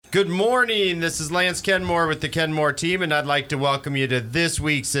Good morning. This is Lance Kenmore with the Kenmore team, and I'd like to welcome you to this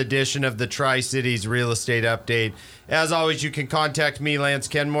week's edition of the Tri-Cities Real Estate Update. As always, you can contact me, Lance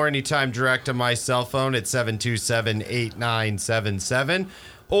Kenmore, anytime direct on my cell phone at 727-8977,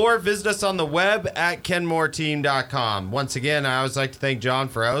 or visit us on the web at kenmoreteam.com. Once again, I always like to thank John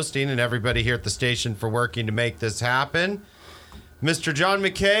for hosting and everybody here at the station for working to make this happen. Mr. John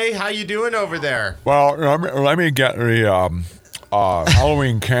McKay, how you doing over there? Well, let me get the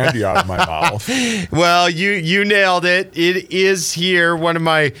Halloween candy out of my mouth. Well, you nailed it. It is here, one of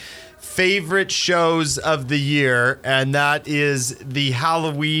my favorite shows of the year, and that is the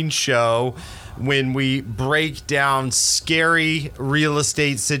Halloween show, when we break down scary real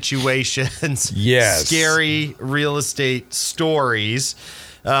estate situations, yes, scary real estate stories.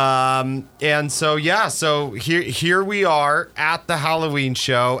 So here we are at the Halloween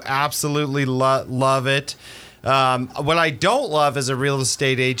show. Absolutely love it. What I don't love as a real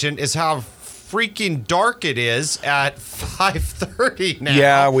estate agent is how freaking dark it is at 5:30 now.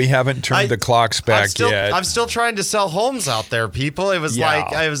 Yeah, we haven't turned the clocks back yet. I'm still trying to sell homes out there, people. It was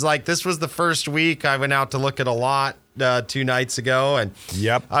like this was the first week I went out to look at a lot 2 nights ago, and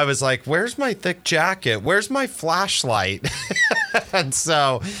I was like, where's my thick jacket? Where's my flashlight? And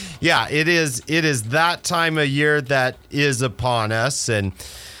so, yeah, it is that time of year that is upon us. And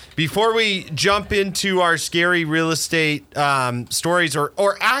before we jump into our scary real estate stories,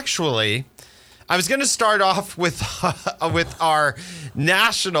 or actually, I was going to start off with our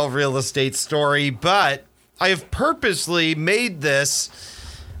national real estate story, but I have purposely made this,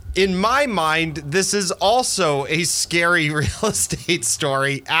 in my mind, this is also a scary real estate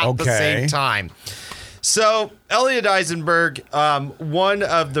story at the same time. So Elliot Eisenberg, one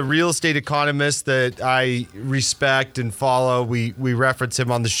of the real estate economists that I respect and follow, we reference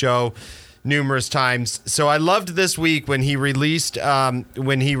him on the show numerous times. So I loved this week when he released some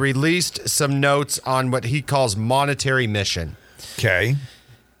notes on what he calls monetary mission. Okay.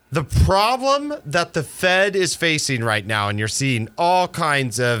 The problem that the Fed is facing right now, and you're seeing all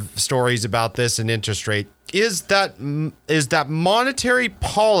kinds of stories about this and interest rate, is that monetary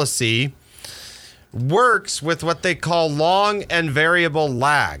policy works with what they call long and variable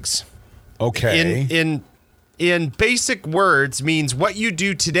lags. Okay. In basic words, means what you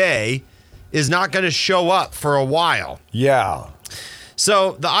do today is not going to show up for a while. Yeah.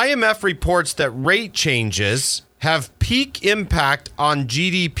 So the IMF reports that rate changes have peak impact on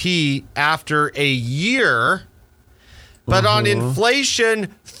GDP after a year, but on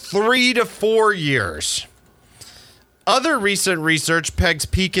inflation, 3 to 4 years. Other recent research pegs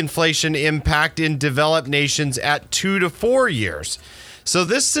peak inflation impact in developed nations at 2 to 4 years. So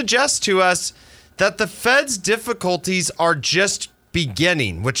this suggests to us that the Fed's difficulties are just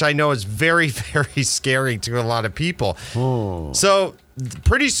beginning, which I know is very, very scary to a lot of people. So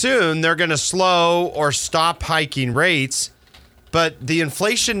pretty soon they're going to slow or stop hiking rates, but the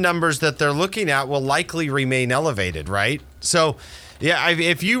inflation numbers that they're looking at will likely remain elevated, right? So yeah,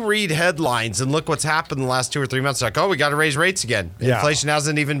 if you read headlines and look what's happened in the last 2 or 3 months, like, oh, we got to raise rates again. Yeah. Inflation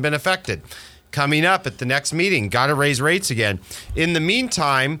hasn't even been affected. Coming up at the next meeting, got to raise rates again. In the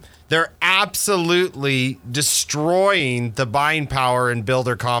meantime, they're absolutely destroying the buying power and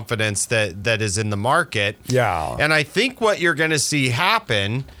builder confidence that is in the market. Yeah. And I think what you're going to see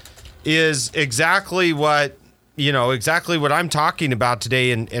happen is exactly what I'm talking about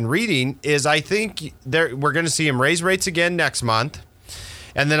today and reading is I think we're going to see them raise rates again next month.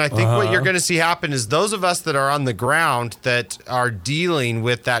 And then I think what you're going to see happen is those of us that are on the ground that are dealing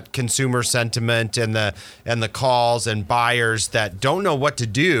with that consumer sentiment and the calls and buyers that don't know what to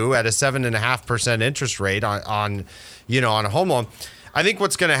do at a 7.5% interest rate on a home loan. I think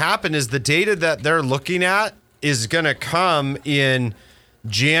what's going to happen is the data that they're looking at is going to come in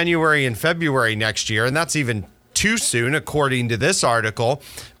January and February next year, and that's even too soon, according to this article.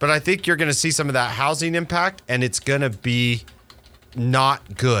 But I think you're going to see some of that housing impact, and it's going to be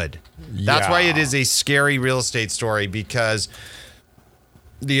not good. That's why it is a scary real estate story, because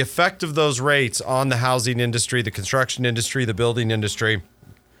the effect of those rates on the housing industry, the construction industry, the building industry,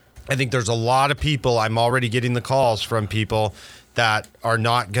 I think there's a lot of people, I'm already getting the calls from people that are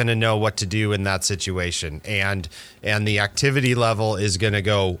not going to know what to do in that situation. And the activity level is going to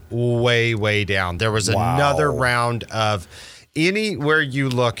go way, way down. There was another round of anywhere you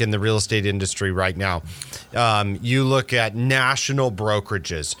look in the real estate industry right now, you look at national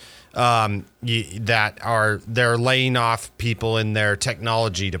brokerages, they're laying off people in their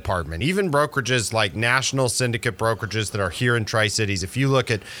technology department. Even brokerages like national syndicate brokerages that are here in Tri-Cities, if you look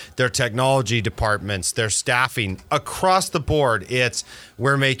at their technology departments, their staffing across the board,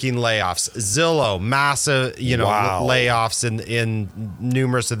 we're making layoffs. Zillow, massive, Wow. layoffs in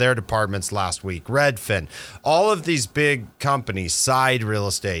numerous of their departments last week. Redfin, all of these big companies, Side Real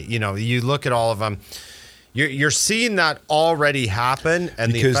Estate, you look at all of them. You're seeing that already happen,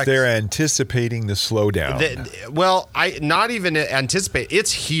 and Because the effects, they're anticipating the slowdown. I not even anticipate.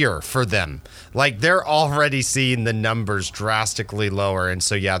 It's here for them. Like they're already seeing the numbers drastically lower, and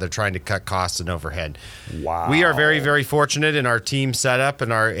so they're trying to cut costs and overhead. Wow. We are very, very fortunate in our team setup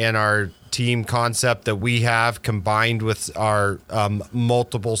and our team concept that we have, combined with our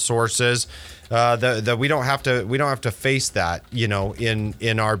multiple sources, that we don't have to face that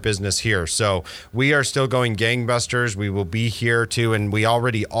in our business here. So we are still going gangbusters. We will be here too, and we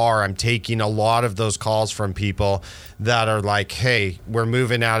already are. I'm taking a lot of those calls from people that are like, hey, we're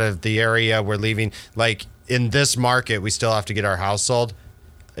moving out of the area, we're leaving. Like in this market, we still have to get our house sold.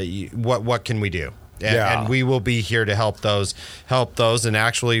 What can we do? And we will be here to help those, and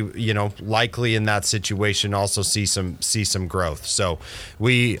actually, likely in that situation, also see some growth. So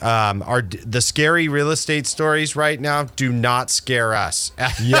we are the scary real estate stories right now do not scare us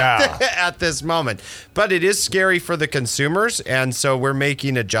at this moment, but it is scary for the consumers, and so we're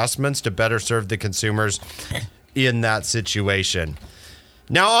making adjustments to better serve the consumers in that situation.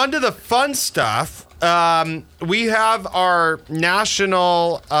 Now on to the fun stuff. We have our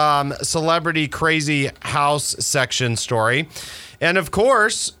national celebrity crazy house section story. And of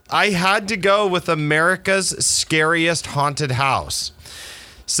course, I had to go with America's scariest haunted house.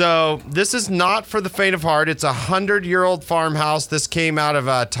 So this is not for the faint of heart. It's a 100-year-old farmhouse. This came out of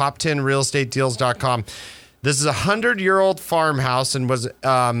top10realestatedeals.com. This is a 100-year-old farmhouse and was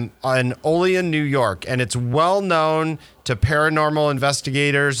in Olean, New York, and it's well known to paranormal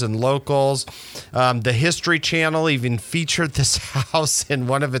investigators and locals. The History Channel even featured this house in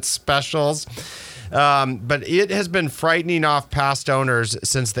one of its specials. But it has been frightening off past owners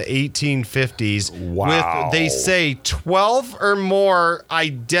since the 1850s. Wow. With, they say, 12 or more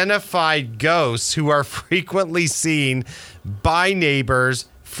identified ghosts who are frequently seen by neighbors,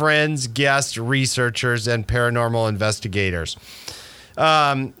 friends, guests, researchers, and paranormal investigators.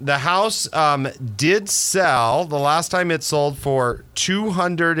 The house did sell. The last time it sold for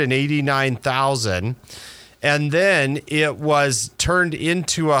 $289,000, and then it was turned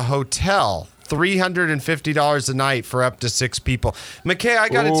into a hotel. $350 a night for up to 6 people. McKay, I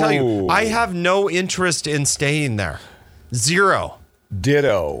got to tell you, I have no interest in staying there. Zero.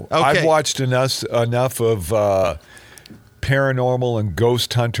 Ditto. Okay. I've watched enough of paranormal and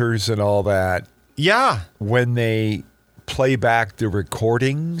ghost hunters and all that. Yeah. When they play back the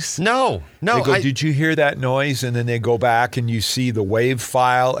recordings. No. They go, did you hear that noise? And then they go back and you see the wave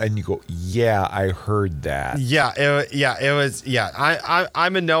file and you go, yeah, I heard that.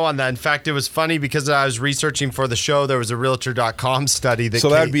 I'm a no on that. In fact, it was funny because I was researching for the show. There was a Realtor.com study that. So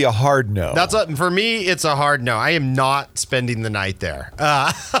that'd be a hard no. For me, it's a hard no. I am not spending the night there.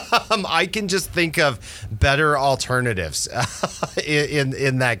 I can just think of better alternatives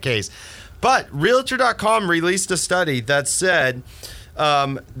in that case. But Realtor.com released a study that said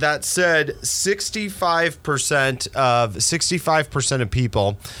 65% of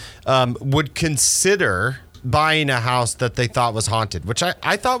people would consider buying a house that they thought was haunted, which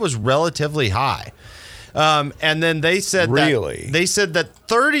I thought was relatively high. And then they said that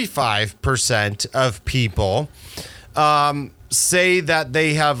 35% of people say that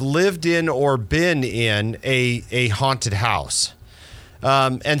they have lived in or been in a haunted house.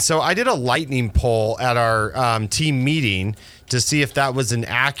 And so I did a lightning poll at our team meeting to see if that was an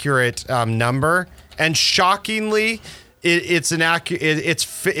accurate number, and shockingly, it's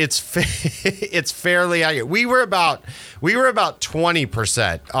fairly accurate. We were about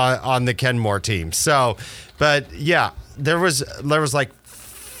 20% on the Kenmore team. So, but yeah, there was like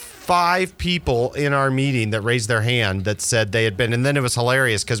 5 people in our meeting that raised their hand that said they had been. And then it was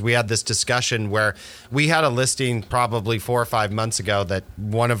hilarious because we had this discussion where we had a listing probably 4 or 5 months ago that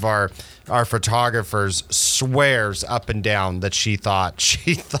one of our photographers swears up and down that she thought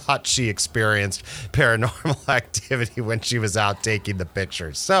she experienced paranormal activity when she was out taking the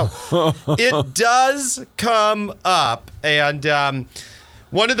pictures. So it does come up. And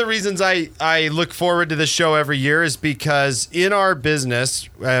one of the reasons I look forward to this show every year is because in our business,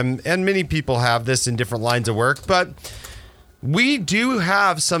 and many people have this in different lines of work, but we do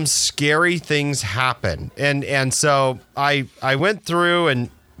have some scary things happen. And so I went through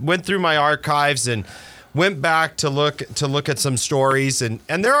my archives, and went back to look at some stories, and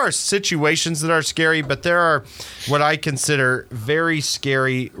there are situations that are scary, but there are what I consider very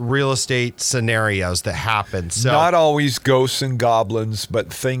scary real estate scenarios that happen. So not always ghosts and goblins,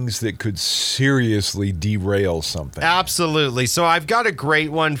 but things that could seriously derail something. Absolutely. So I've got a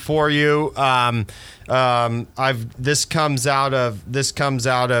great one for you. This comes out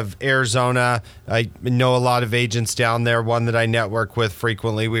of Arizona. I know a lot of agents down there, one that I network with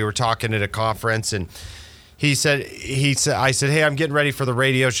frequently. We were talking at a conference, and I said, hey, I'm getting ready for the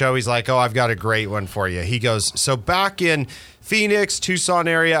radio show. He's like, oh, I've got a great one for you. He goes, so back in Phoenix, Tucson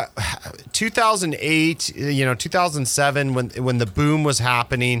area, 2008, 2007, when the boom was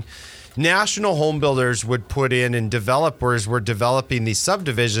happening, national home builders would put in, and developers were developing these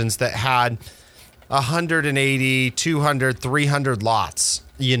subdivisions that had 180, 200, 300 lots,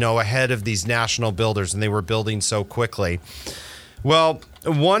 ahead of these national builders, and they were building so quickly. Well,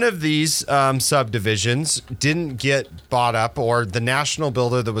 one of these subdivisions didn't get bought up, or the national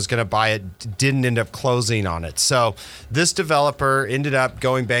builder that was going to buy it didn't end up closing on it. So this developer ended up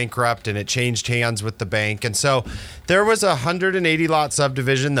going bankrupt, and it changed hands with the bank. And so there was a 180 lot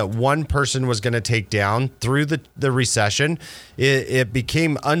subdivision that one person was going to take down through the recession. It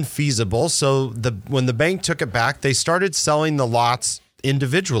became unfeasible. So when the bank took it back, they started selling the lots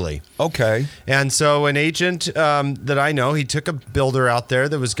individually. Okay. And so an agent that I know, he took a builder out there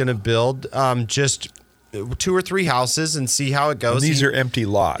that was going to build just 2 or 3 houses and see how it goes. And these are empty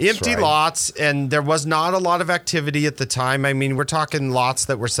lots. Empty lots, and there was not a lot of activity at the time. I mean, we're talking lots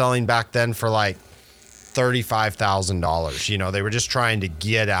that were selling back then for like $35,000. They were just trying to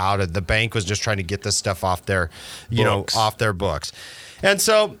get out of the bank, was just trying to get this stuff off their, off their books. And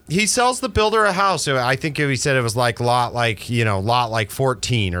so he sells the builder a house. I think he said it was lot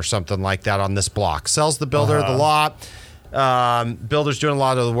 14 or something like that on this block. Sells the builder the lot. Builder's doing a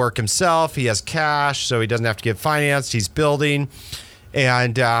lot of the work himself. He has cash, so he doesn't have to get financed. He's building,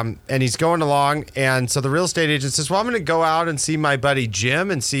 and he's going along. And so the real estate agent says, well, I'm going to go out and see my buddy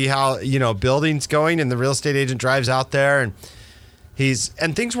Jim and see how, building's going. And the real estate agent drives out there, and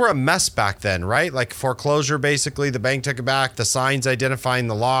things were a mess back then, right? Like foreclosure, basically. The bank took it back. The signs identifying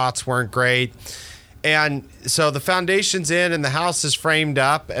the lots weren't great. And so the foundation's in and the house is framed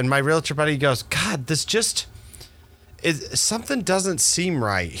up. And my realtor buddy goes, God, something doesn't seem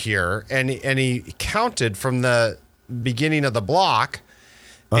right here. And he counted from the beginning of the block.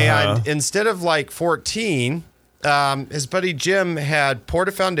 And instead of like 14, his buddy Jim had poured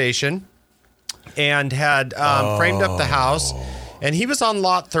a foundation and had framed up the house. And he was on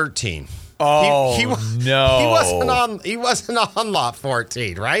lot 13. No. He wasn't on lot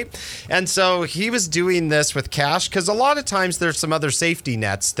 14, right? And so he was doing this with cash, because a lot of times there's some other safety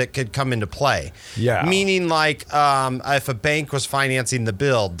nets that could come into play. Yeah. Meaning like if a bank was financing the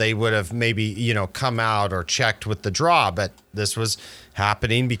build, they would have maybe, come out or checked with the draw. But this was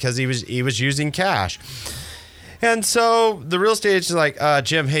happening because he was using cash. And so the real estate agent's like,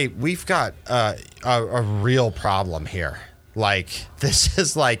 Jim, hey, we've got a real problem here. Like, this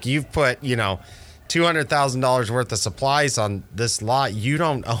is like, you've put, $200,000 worth of supplies on this lot. You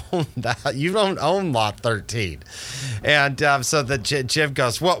don't own that. You don't own lot 13. And so the Jim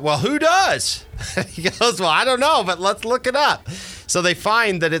goes, well, who does? He goes, well, I don't know, but let's look it up. So they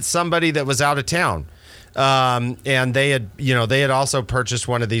find that it's somebody that was out of town. And they had also purchased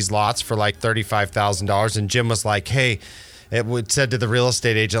one of these lots for like $35,000. And Jim was like, hey, said to the real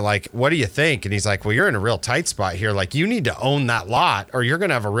estate agent, like, what do you think? And he's like, well, you're in a real tight spot here. Like, you need to own that lot or you're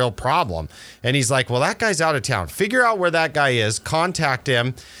going to have a real problem. And he's like, well, that guy's out of town. Figure out where that guy is. Contact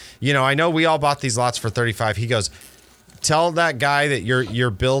him. I know we all bought these lots for 35. He goes, tell that guy that you're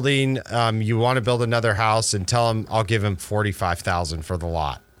building, you want to build another house, and tell him I'll give him $45,000 for the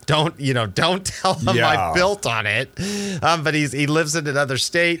lot. Don't tell him I built on it. But he lives in another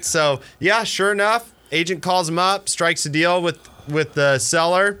state. So yeah, sure enough, agent calls him up, strikes a deal with the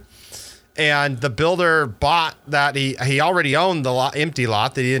seller, and the builder bought that. He already owned the empty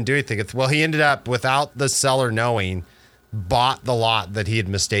lot that he didn't do anything with. Well, he ended up, without the seller knowing, bought the lot that he had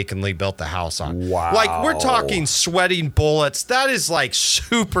mistakenly built the house on. Wow. Like, we're talking sweating bullets. That is like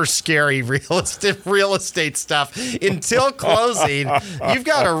super scary real estate stuff. Until closing, you've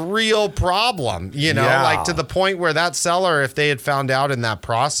got a real problem, like to the point where that seller, if they had found out in that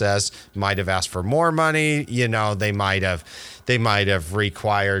process, might have asked for more money. They might have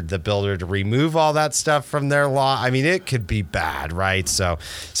required the builder to remove all that stuff from their lot. I mean, it could be bad, right? So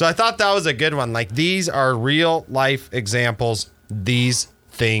I thought that was a good one. Like, these are real life examples. These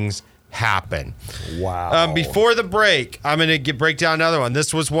things happen. Wow. Before the break, I'm going to break down another one.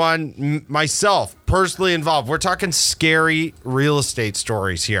 This was one myself personally involved. We're talking scary real estate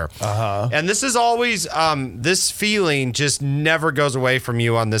stories here. And this is always, this feeling just never goes away from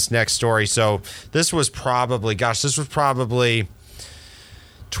you on this next story. So this was probably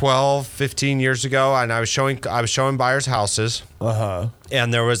 12, 15 years ago, and I was showing buyers houses.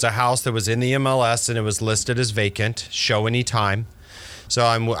 And there was a house that was in the MLS, and it was listed as vacant, show anytime. So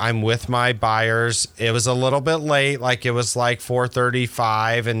I'm with my buyers. It was a little bit late, like it was like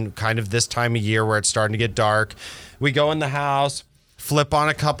 4:35, and kind of this time of year where it's starting to get dark. We go in the house, flip on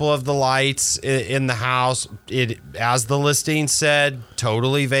a couple of the lights in the house. It, as the listing said,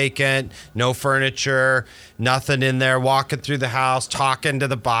 totally vacant, no furniture, nothing in there. Walking through the house, talking to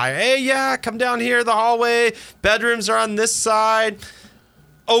the buyer. Hey, yeah, come down here, the hallway. Bedrooms are on this side.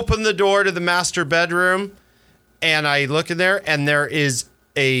 Open the door to the master bedroom. And I look in there, and there is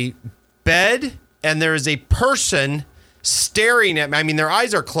a bed, and there is a person staring at me. I mean, their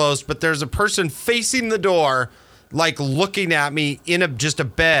eyes are closed, but there's a person facing the door, like looking at me in just a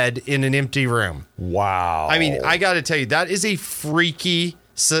bed in an empty room. Wow. I mean, I got to tell you, that is a freaky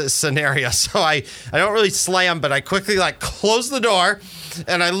scenario. So I don't really slam, but I quickly like close the door,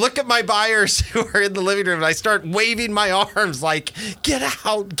 and I look at my buyers who are in the living room, and I start waving my arms like, get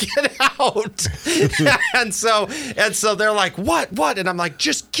out, get out. and so they're like, what? And I'm like,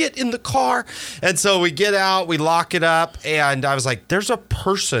 just get in the car. And so we get out, we lock it up, and I was like, there's a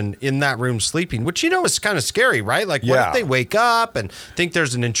person in that room sleeping, which, is kind of scary, right? Like, what if they wake up and think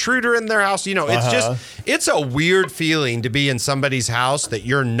there's an intruder in their house? It's a weird feeling to be in somebody's house that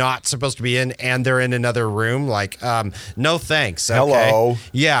you're not supposed to be in, and they're in another room. Like, no thanks. Okay? Hello.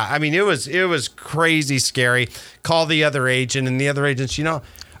 Yeah, I mean, it was crazy scary. Call the other agent, and the other agent's,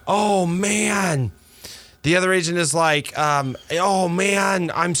 oh man. The other agent is like, oh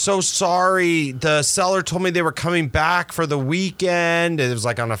man, I'm so sorry. The seller told me they were coming back for the weekend. It was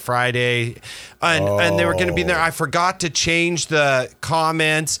like on a Friday, and they were going to be there. I forgot to change the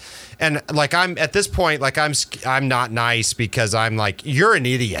comments. And like, I'm at this point, like I'm not nice because I'm like, you're an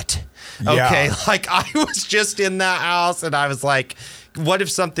idiot. Okay. Yeah. Like, I was just in that house, and I was like, what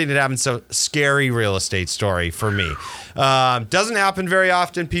if something had happened? So scary real estate story for me. Doesn't happen very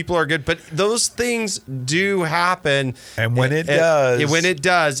often. People are good, but those things do happen. And when it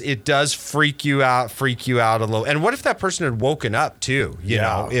does freak you out a little. And what if that person had woken up too?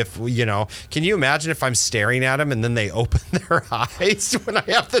 Can you imagine if I'm staring at them and then they open their eyes when I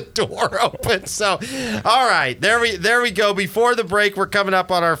have the door open? So, all right, there we go. Before the break, we're coming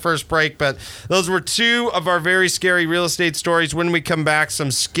up on our first break, but those were two of our very scary real estate stories. When we come back, some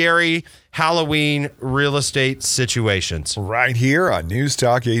scary Halloween real estate situations. Right here on News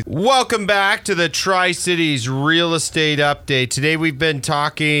Talk 8. Welcome back to the Tri-Cities Real Estate Update. Today we've been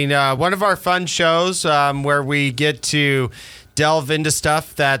talking, one of our fun shows where we get to delve into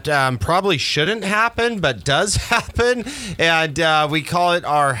stuff that probably shouldn't happen, but does happen. And we call it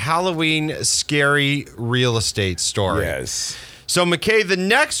our Halloween Scary Real Estate Story. Yes. So, McKay, the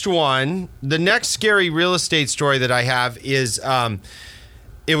next scary real estate story that I have is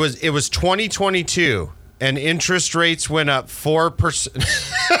it was 2022, and interest rates went up 4%,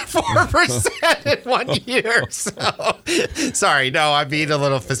 4% in 1 year. So, sorry, no, I'm being a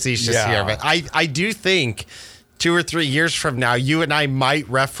little facetious here, but I do think 2 or 3 years from now, you and I might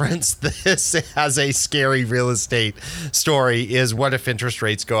reference this as a scary real estate story. Is what if interest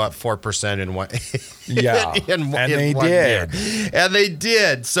rates go up 4% in one? And they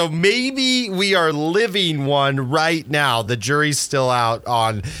did. So maybe we are living one right now. The jury's still out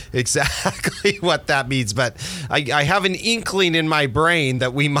on exactly what that means, but I have an inkling in my brain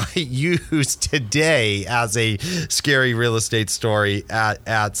that we might use today as a scary real estate story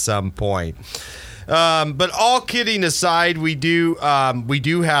at some point. But all kidding aside, we do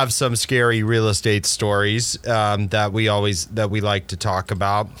have some scary real estate stories that we like to talk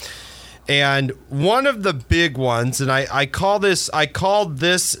about. And one of the big ones, and I called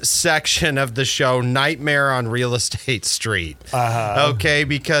this section of the show Nightmare on Real Estate Street. Okay,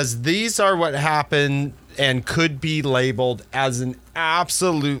 because these are what happened and could be labeled as an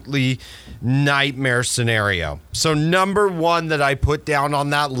absolutely nightmare scenario. So number one that I put down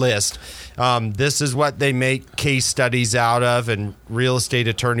on that list, this is what they make case studies out of, and real estate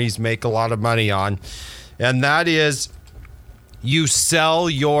attorneys make a lot of money on, and that is you sell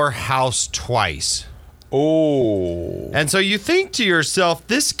your house twice. Oh. And so you think to yourself,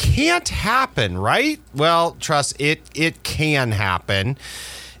 this can't happen, right? Well, trust it can happen.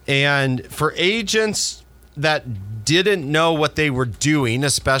 And for agents that didn't know what they were doing,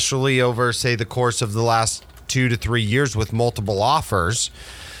 especially over, say, the course of the last 2 to 3 years with multiple offers,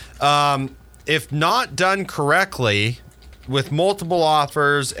 If not done correctly, with multiple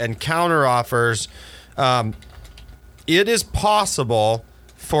offers and counter offers, it is possible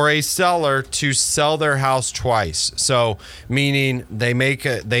for a seller to sell their house twice. So, meaning they make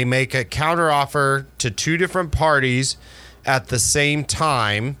a counter offer to two different parties at the same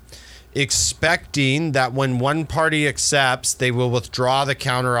time, expecting that when one party accepts, they will withdraw the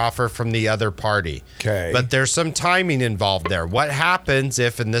counter offer from the other party. Okay. But there's some timing involved there. What happens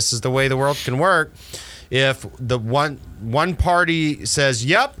if, and this is the way the world can work, if the one party says,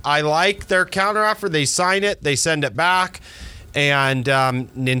 yep, I like their counter offer, they sign it, they send it back. And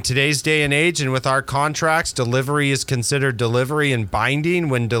in today's day and age, and with our contracts, delivery is considered delivery and binding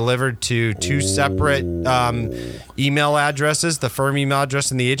when delivered to two separate email addresses, the firm email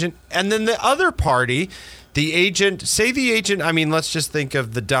address and the agent. And then the other party, the agent, let's just think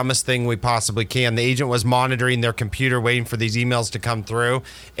of the dumbest thing we possibly can. The agent was monitoring their computer, waiting for these emails to come through,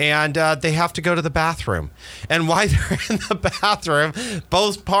 and they have to go to the bathroom. And while they're in the bathroom,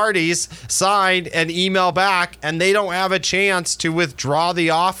 both parties sign an email back, and they don't have a chance to withdraw the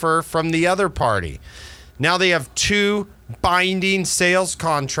offer from the other party. Now they have two binding sales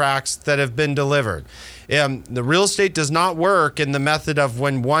contracts that have been delivered. The real estate does not work in the method of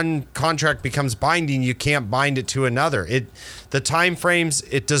when one contract becomes binding, you can't bind it to another. The time frames,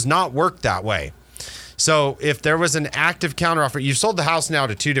 it does not work that way. So if there was an active counteroffer, you've sold the house now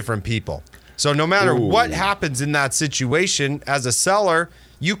to two different people. So no matter what happens in that situation, as a seller,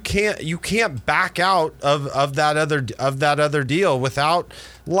 you can't back out of that other deal without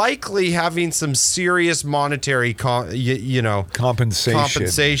likely having some serious monetary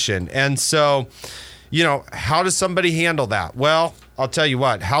compensation. And so, how does somebody handle that? Well, I'll tell you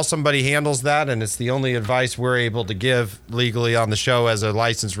what, how somebody handles that, and it's the only advice we're able to give legally on the show as a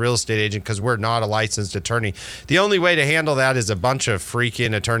licensed real estate agent, because we're not a licensed attorney. The only way to handle that is a bunch of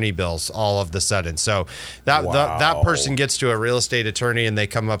freaking attorney bills all of the sudden. So that person gets to a real estate attorney and they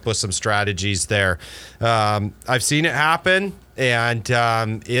come up with some strategies there. I've seen it happen. And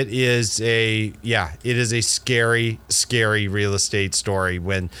it is a scary real estate story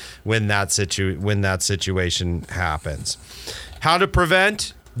when that situation happens. How to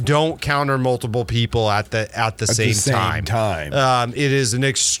prevent? Don't counter multiple people at the same time. It is an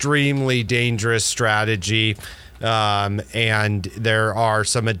extremely dangerous strategy. And there are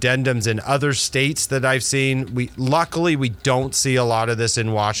some addendums in other states that I've seen. Luckily, we don't see a lot of this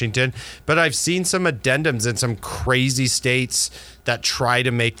in Washington, but I've seen some addendums in some crazy states that try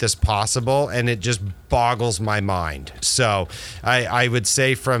to make this possible, and it just boggles my mind. So I would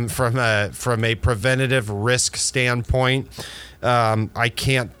say from a preventative risk standpoint, I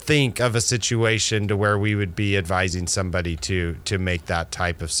can't think of a situation to where we would be advising somebody to make that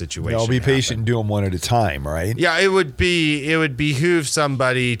type of situation. I'll be patient and do them one at a time, right? Yeah, it would behoove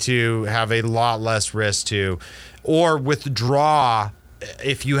somebody to have a lot less risk or withdraw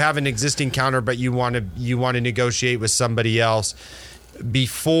if you have an existing counter, but you want to negotiate with somebody else.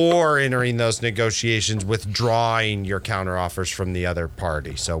 Before entering those negotiations, withdrawing your counter offers from the other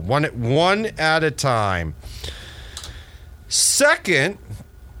party. So one at a time. Second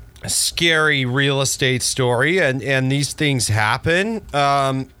scary real estate story, and these things happen,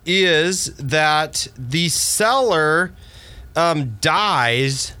 is that the seller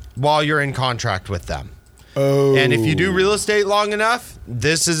dies while you're in contract with them. Oh. And if you do real estate long enough,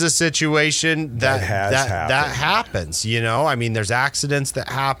 this is a situation that happens. There's accidents that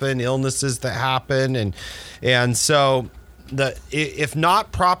happen, illnesses that happen, and so if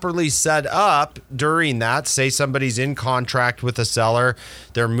not properly set up during that, say somebody's in contract with a seller,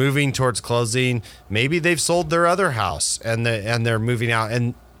 they're moving towards closing, maybe they've sold their other house and they're moving out,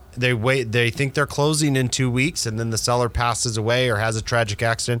 and they think they're closing in 2 weeks, and then the seller passes away or has a tragic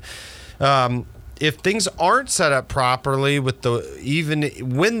accident. If things aren't set up properly even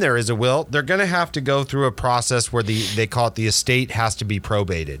when there is a will, they're going to have to go through a process where they call it the estate has to be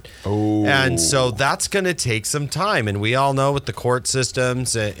probated. Oh. And so that's going to take some time. And we all know with the court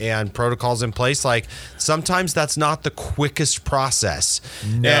systems and protocols in place, like sometimes that's not the quickest process.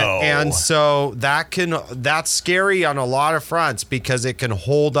 No. And so that's scary on a lot of fronts because it can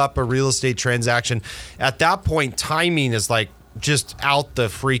hold up a real estate transaction. At that point, timing is like just out the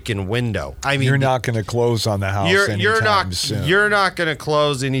freaking window. You're not going to close on the house anytime soon. You're not going to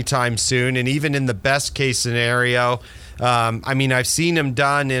close anytime soon. And even in the best case scenario, I've seen them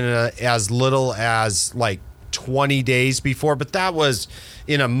done in as little as like 20 days before, but that was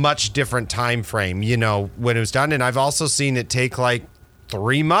in a much different time frame, when it was done. And I've also seen it take like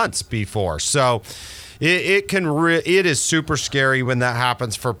 3 months before. So it is super scary when that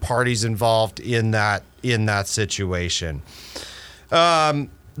happens for parties involved in that situation.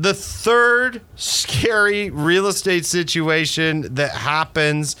 the third scary real estate situation that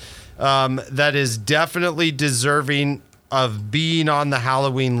happens that is definitely deserving of being on the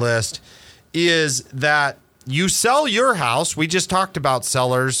Halloween list is that you sell your house. We just talked about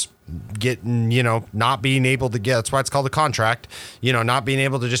sellers getting, not being able to get, that's why it's called a contract, not being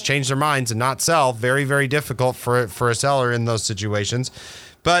able to just change their minds and not sell. Very, very difficult for a seller in those situations.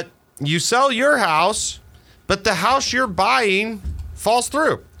 But you sell your house, but the house you're buying falls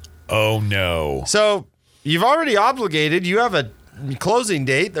through. Oh, no. So you've already obligated. You have a closing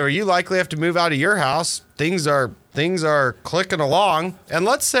date, or you likely have to move out of your house. Things are clicking along. And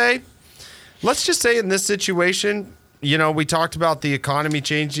let's just say in this situation, we talked about the economy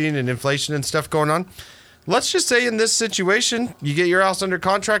changing and inflation and stuff going on. Let's just say in this situation, you get your house under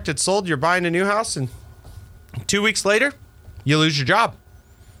contract, it's sold, you're buying a new house, and 2 weeks later, you lose your job.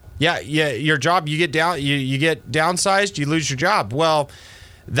 Yeah, your job, you get downsized, you lose your job. Well,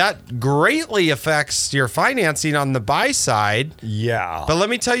 that greatly affects your financing on the buy side. Yeah. But let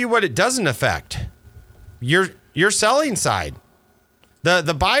me tell you what it doesn't affect. Your selling side.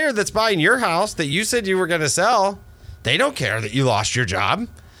 The buyer that's buying your house that you said you were going to sell, they don't care that you lost your job.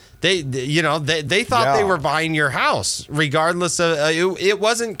 They thought they were buying your house, regardless of it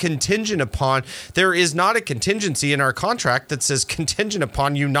wasn't contingent upon. There is not a contingency in our contract that says contingent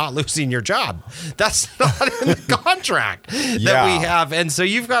upon you not losing your job. That's not in the contract that we have. And so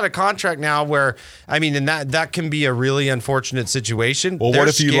you've got a contract now where, and that can be a really unfortunate situation. Well, what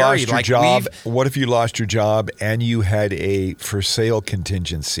if you lost your job? What if you lost your job and you had a for sale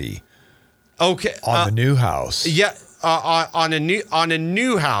contingency? Okay, on the new house. Yeah. On a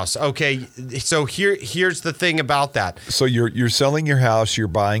new house. Okay, so here's the thing about that. So you're selling your house, you're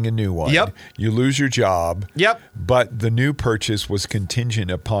buying a new one. Yep. You lose your job. Yep. But the new purchase was contingent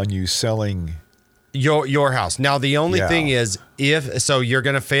upon you selling your house. Now the only thing is you're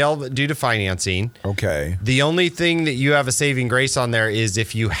going to fail due to financing. Okay. The only thing that you have a saving grace on there is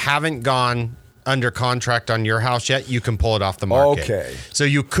if you haven't gone under contract on your house yet, you can pull it off the market. Okay. So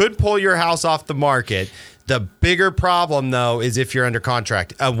you could pull your house off the market. The bigger problem, though, is if you're under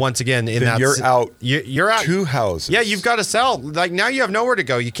contract. Once again, you're out. You're out 2 houses. Yeah, you've got to sell. Like now, you have nowhere to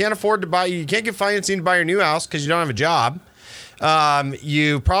go. You can't afford to buy. You can't get financing to buy your new house because you don't have a job.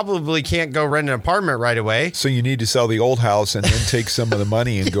 You probably can't go rent an apartment right away. So you need to sell the old house and then take some of the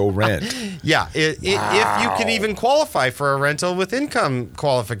money and go rent. Yeah, if you can even qualify for a rental with income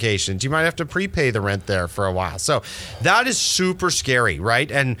qualifications, you might have to prepay the rent there for a while. So that is super scary,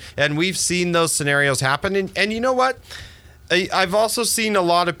 right? And we've seen those scenarios happen. And you know what? I've also seen a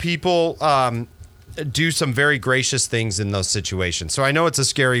lot of people do some very gracious things in those situations. So I know it's a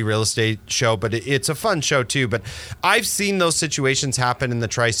scary real estate show, but it's a fun show too. But I've seen those situations happen in the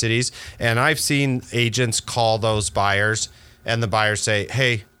Tri-Cities, and I've seen agents call those buyers, and the buyers say,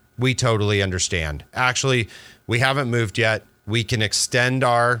 hey, we totally understand. Actually, we haven't moved yet. We can extend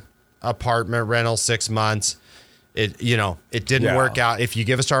our apartment rental 6 months. It didn't work out. If you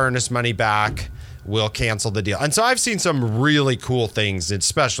give us our earnest money back, we'll cancel the deal. And so I've seen some really cool things,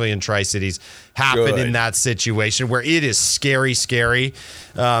 especially in Tri-Cities, happen in that situation where it is scary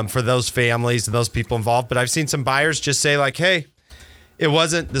for those families and those people involved. But I've seen some buyers just say like, hey,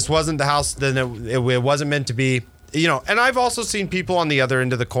 this wasn't the house, then it wasn't meant to be. And I've also seen people on the other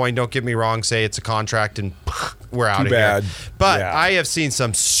end of the coin, don't get me wrong, say it's a contract and we're out of here. But I have seen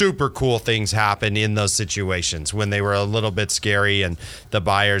some super cool things happen in those situations when they were a little bit scary, and the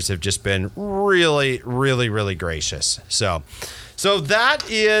buyers have just been really, really, really gracious. So that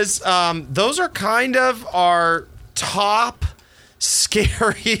is, those are kind of our top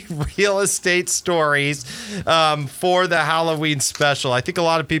scary real estate stories for the Halloween special. I think a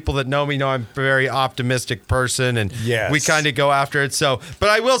lot of people that know me know I'm a very optimistic person, and we kind of go after it. So, but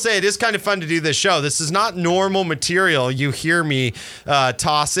I will say it is kind of fun to do this show. This is not normal material you hear me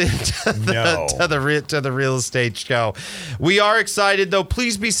toss into the real estate show. We are excited though.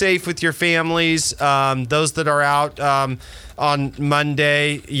 Please be safe with your families. Those that are out on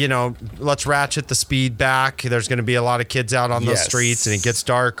Monday, let's ratchet the speed back. There's going to be a lot of kids out on those streets, and it gets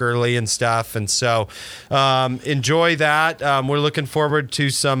dark early and stuff. And so enjoy that. We're looking forward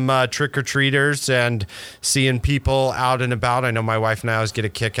to some trick-or-treaters and seeing people out and about. I know my wife and I always get a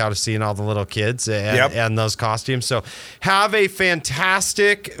kick out of seeing all the little kids and those costumes. So have a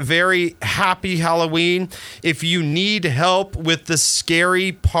fantastic, very happy Halloween. If you need help with the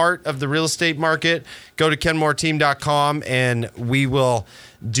scary part of the real estate market, go to kenmoreteam.com and we will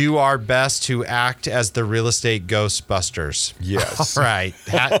do our best to act as the real estate Ghostbusters. Yes. All right.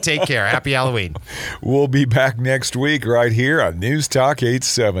 Take care. Happy Halloween. We'll be back next week right here on News Talk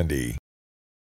 870.